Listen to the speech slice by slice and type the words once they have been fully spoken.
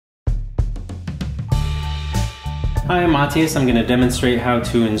Hi, I'm Matias. I'm going to demonstrate how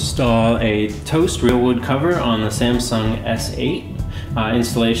to install a toast real wood cover on the Samsung S8.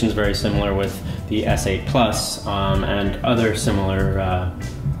 Installation is very similar with the S8 Plus and other similar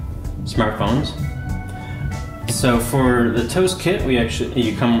smartphones. So for the toast kit,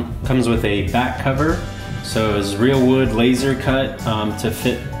 comes with a back cover. So it's real wood laser cut to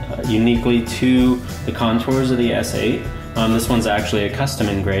fit uniquely to the contours of the S8. This one's actually a custom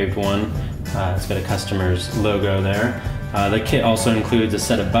engraved one. It's got a customer's logo there. The kit also includes a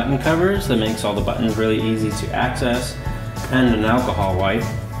set of button covers that makes all the buttons really easy to access, and an alcohol wipe.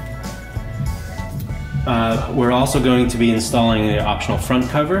 We're also going to be installing the optional front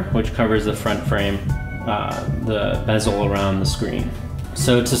cover, which covers the front frame, the bezel around the screen.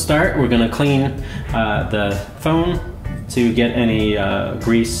 So to start, we're going to clean the phone to get any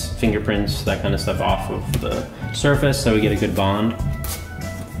grease, fingerprints, that kind of stuff off of the surface so we get a good bond.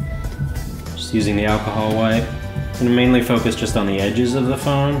 Just using the alcohol wipe. I'm going to mainly focus just on the edges of the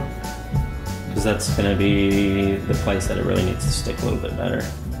phone because that's going to be the place that it really needs to stick a little bit better.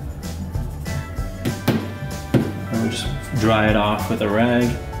 And we'll just dry it off with a rag.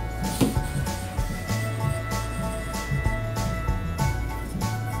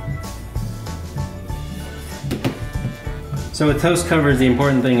 So with toast covers, the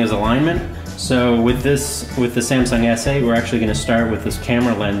important thing is alignment. So with the Samsung S8, we're actually going to start with this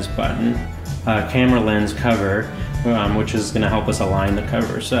camera lens button, camera lens cover, which is going to help us align the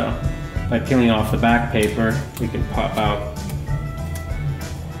cover. So by peeling off the back paper, we can pop out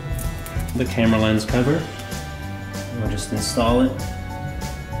the camera lens cover. We'll just install it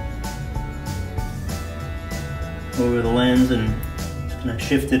over the lens and kind of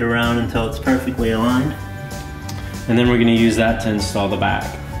shift it around until it's perfectly aligned. And then we're going to use that to install the back.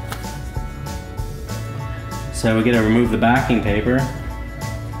 So we're going to remove the backing paper.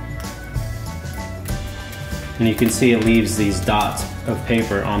 And you can see it leaves these dots of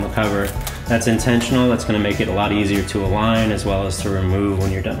paper on the cover. That's intentional. That's going to make it a lot easier to align as well as to remove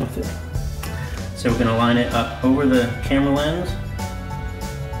when you're done with it. So we're going to line it up over the camera lens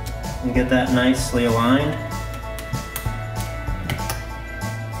and get that nicely aligned.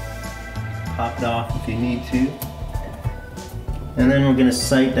 Pop it off if you need to. And then we're going to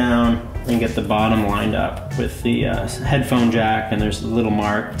sight down and get the bottom lined up with the headphone jack, and there's little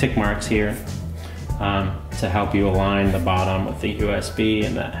tick marks here to help you align the bottom with the USB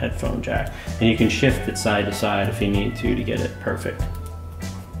and that headphone jack. And you can shift it side to side if you need to get it perfect.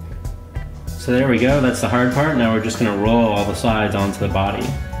 So there we go, that's the hard part. Now we're just going to roll all the sides onto the body.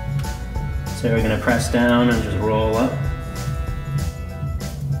 So we're going to press down and just roll up.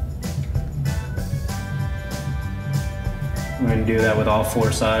 We're going to do that with all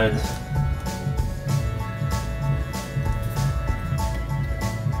 4 sides.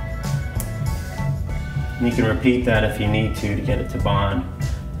 And you can repeat that if you need to get it to bond.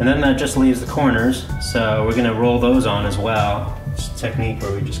 And then that just leaves the corners, so we're going to roll those on as well. It's a technique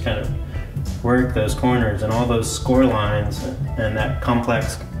where we just kind of work those corners, and all those score lines and that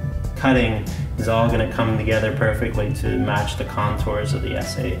complex cutting is all going to come together perfectly to match the contours of the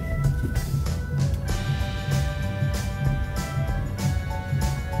S8.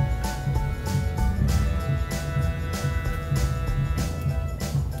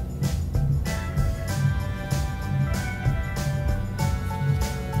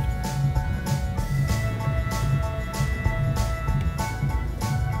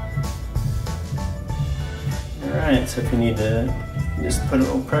 Alright, so if you need to just put a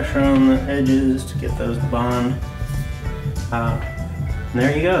little pressure on the edges to get those to bond. And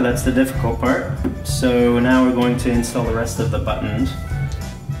there you go, that's the difficult part. So now we're going to install the rest of the buttons.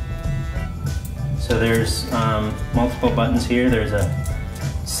 So there's multiple buttons here. There's a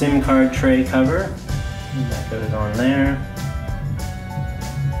SIM card tray cover, that goes on there.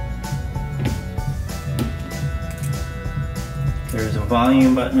 There's a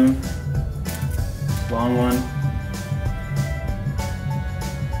volume button, long one.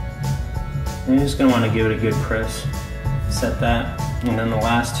 And you're just going to want to give it a good press, set that, and then the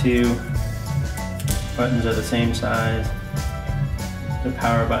last 2 buttons are the same size, the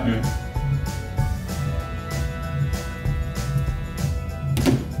power button.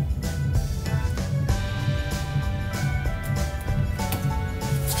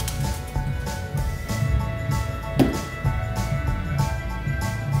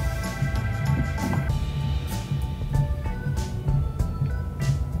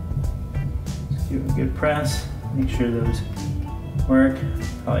 Give it a good press, make sure those work.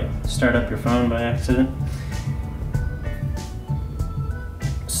 Probably start up your phone by accident.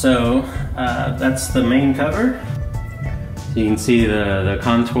 So that's the main cover. So you can see the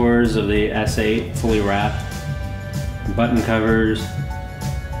contours of the S8 fully wrapped. button covers.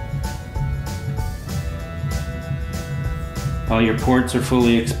 All your ports are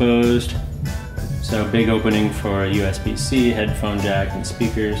fully exposed, so big opening for a USB-C, headphone jack, and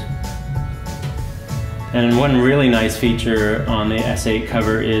speakers. And one really nice feature on the S8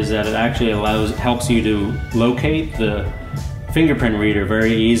 cover is that it actually helps you to locate the fingerprint reader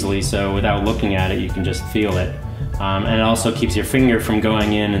very easily, so without looking at it you can just feel it. And it also keeps your finger from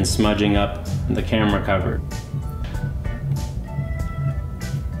going in and smudging up the camera cover.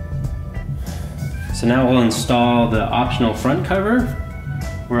 So now we'll install the optional front cover.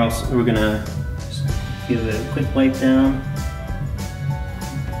 We're gonna give it a quick wipe down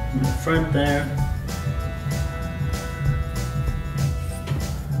in the front there.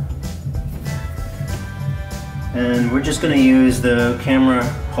 And we're just gonna use the camera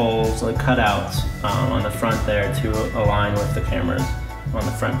holes, like cutouts, on the front there to align with the cameras on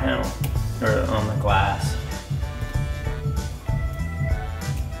the front panel, or on the glass.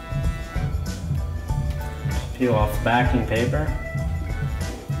 Peel off the backing paper.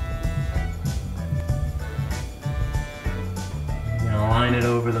 I'm gonna line it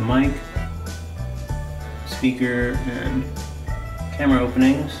over the mic, speaker, and camera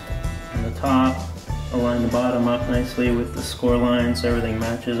openings on the top. Align the bottom up nicely with the score line so everything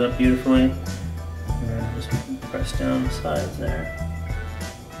matches up beautifully. And then just press down the sides there.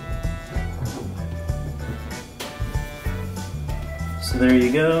 So there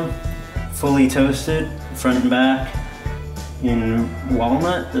you go, fully toasted, front and back, in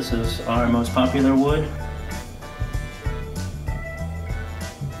walnut. This is our most popular wood.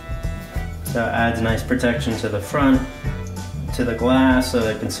 So it adds nice protection to the front, to the glass, so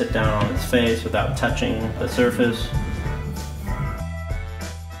it can sit down on its face without touching the surface.